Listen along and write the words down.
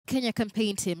Kenya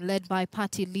campaign team led by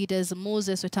party leaders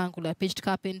Moses Wetangula pitched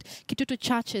camp in Kitutu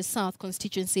Chache South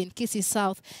constituency in Kisii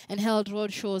South and held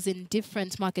roadshows in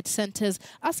different market centres,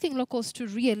 asking locals to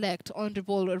re-elect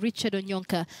Honourable Richard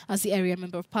Onyonka as the area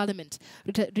member of parliament.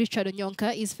 Richard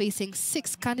Onyonka is facing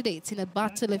 6 candidates in a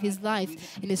battle of his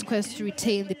life in his quest to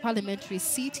retain the parliamentary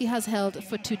seat he has held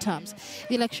for 2 terms.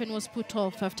 The election was put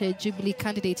off after a Jubilee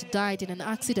candidate died in an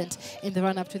accident in the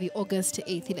run-up to the August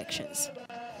 8th elections.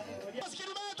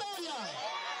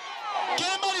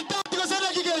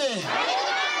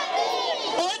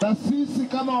 Na sisi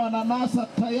kama wananasa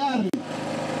tayari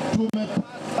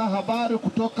tumepata habari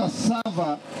kutoka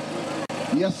Sava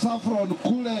ya Saffron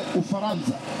kule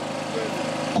Ufaransa.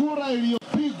 Kura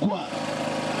iliyopigwa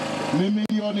ni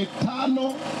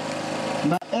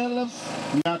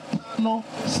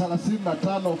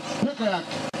 5,535 peke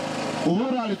yake.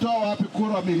 Uhuru alitoa wapi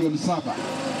kura 7,000,000?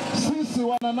 Sisi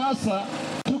wananasa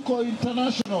tuko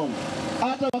international.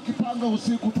 Hata wakipanga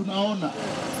usiku tunaona,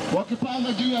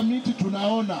 wakipanga juu ya miti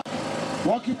tunaona,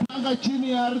 wakipanga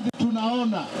chini ya ardhi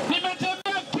tunaona.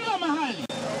 Nimetembea kila mahali,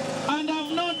 and I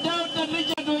have no doubt that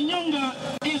Richard Onyonka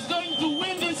is going to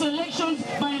win these elections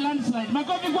by landslide.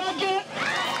 Makofi kwake.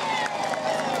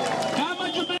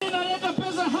 Kama Jubilee inaleta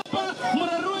pesa hapa,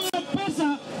 mrarue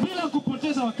pesa bila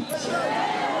kupoteza wakati.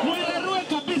 Mrarue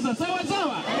kabisa, sawa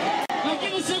sawa.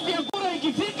 Lakini siku ya kura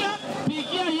ikifika,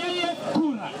 pigia yeye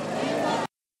kura.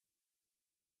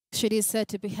 It is set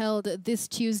to be held this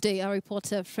Tuesday. Our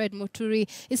reporter Fred Muturi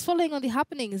is following on the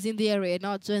happenings in the area.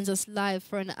 Now joins us live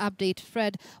for an update.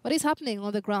 Fred, what is happening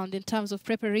on the ground in terms of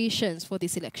preparations for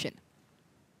this election?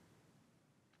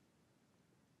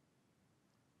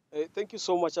 Thank you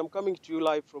so much. I'm coming to you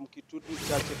live from Kitutu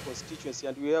Chache constituency,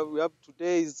 and we have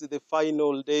today is the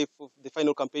final day for the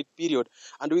final campaign period,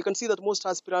 and we can see that most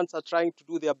aspirants are trying to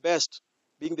do their best,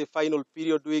 being the final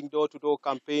period, doing door-to-door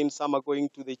campaigns. Some are going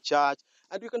to the church,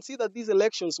 and we can see that these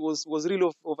elections was really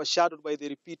overshadowed by the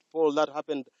repeat poll that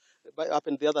happened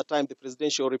the other time, the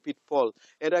presidential repeat poll.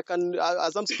 And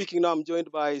as I'm speaking now, I'm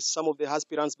joined by some of the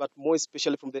aspirants, but more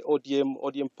especially from the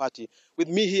ODM party. With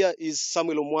me here is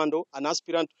Samuel Omwando, an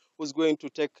aspirant who's going to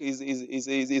take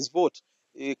his vote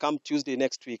come Tuesday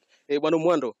next week. Bwana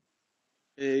Omwando,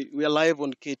 we are live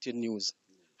on KTN News.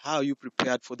 How are you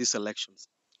prepared for these elections?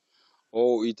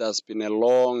 Oh, it has been a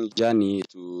long journey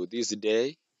to this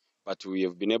day, but we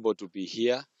have been able to be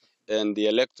here, and the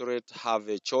electorate have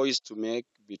a choice to make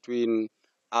between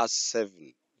us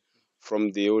 7.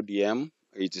 From the ODM,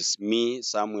 it is me,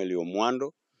 Samuel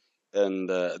Omwando, and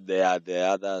there are the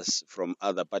others from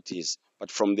other parties. But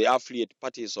from the affiliate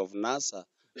parties of NASA,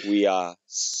 we are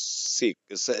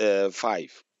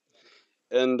 5.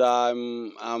 And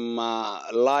I'm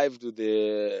live to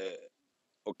the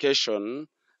occasion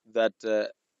that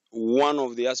one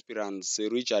of the aspirants,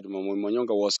 Richard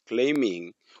Onyonka, was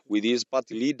claiming with his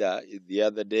party leader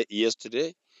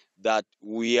yesterday, that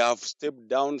we have stepped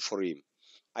down for him.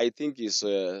 I think he's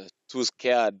too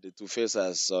scared to face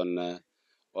us on the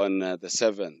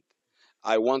 7th.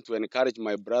 I want to encourage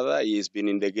my brother. He's been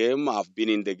in the game. I've been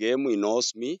in the game. He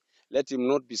knows me. Let him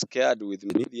not be scared with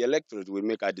me. The electorate will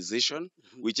make a decision.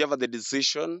 Whichever the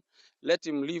decision, let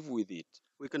him live with it.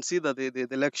 We can see that the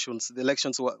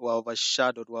elections were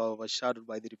overshadowed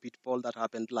by the repeat poll that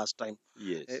happened last time.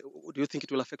 Yes. Do you think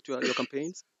it will affect your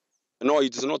campaigns? No,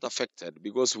 it is not affected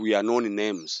because we are known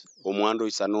names. Omwando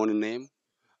is a known name.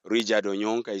 Richard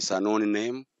Onyonka is a known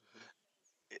name.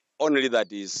 Only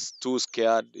that is too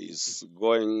scared, is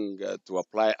going to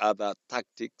apply other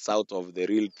tactics out of the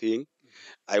real thing.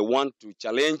 I want to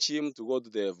challenge him to go to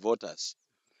the voters.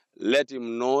 Let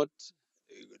him not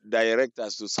direct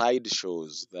us to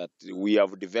sideshows that we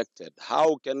have defected.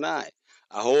 How can I,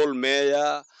 a whole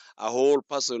mayor, a whole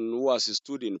person who has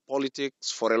stood in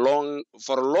politics for a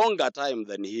longer time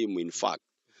than him, in fact,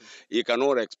 he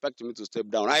cannot expect me to step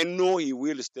down. I know he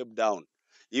will step down.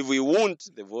 If we won't,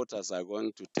 the voters are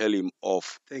going to tell him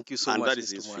off. Thank you so much, and that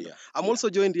is Mr. his Mwanda. fear. I'm also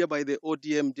joined here by the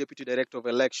ODM Deputy Director of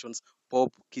Elections,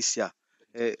 Bob Kisya.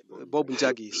 Bob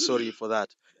Njagi, sorry for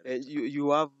that.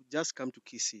 You have just come to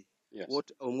Kisii. Yes. What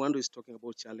Omwando is talking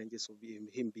about challenges of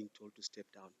him being told to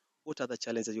step down. What are the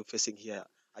challenges you're facing here?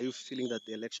 Are you feeling that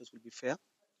the elections will be fair?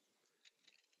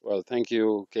 Well, thank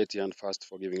you, KTN, first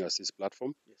for giving us this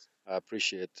platform. Yes. I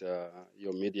appreciate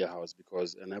your media house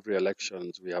because in every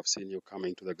elections we have seen you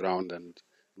coming to the ground and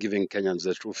giving Kenyans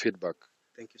the true feedback.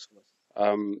 Thank you so much.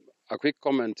 A quick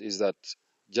comment is that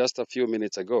just a few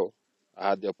minutes ago, I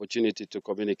had the opportunity to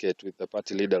communicate with the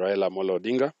party leader, Raila Amolo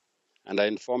Odinga, and I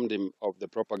informed him of the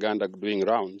propaganda doing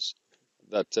rounds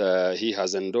that he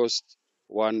has endorsed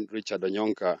one Richard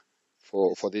Onyonka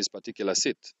for this particular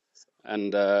seat.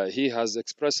 And he has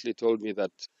expressly told me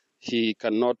that he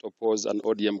cannot oppose an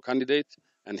ODM candidate,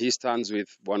 and he stands with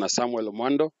Bwana Samuel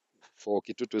Omwando for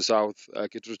Kitutu South,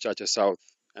 Kitutu Chache South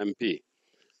MP.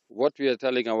 What we are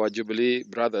telling our Jubilee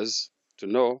brothers to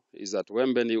know is that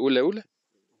wembe ni ule ule,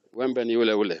 wembe ni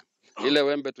ule ule. Ile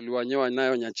wembe tuliwanyoa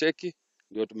nayo Nyacheki,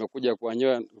 ndio tumekuja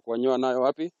kuwanyoa nayo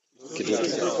wapi?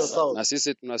 Kitutu. Na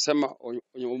sisi tunasema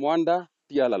Omwanda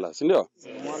tialala, si ndio?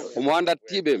 Omwanda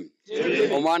tibem,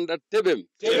 Omwanda tibem,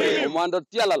 Omwanda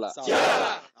tialala.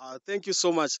 Thank you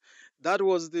so much. That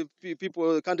was the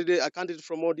a candidate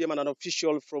from ODM and an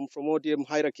official from ODM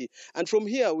hierarchy. And from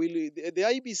here, the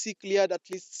IBC cleared at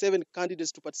least 7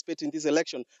 candidates to participate in this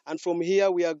election. And from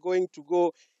here, we are going to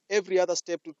go every other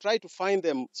step to try to find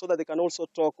them so that they can also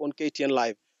talk on KTN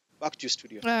Live. Back to you,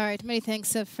 studio. All right, many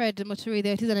thanks, Fred Muturi.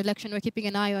 There it is an election we're keeping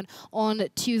an eye on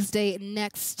Tuesday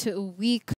next week.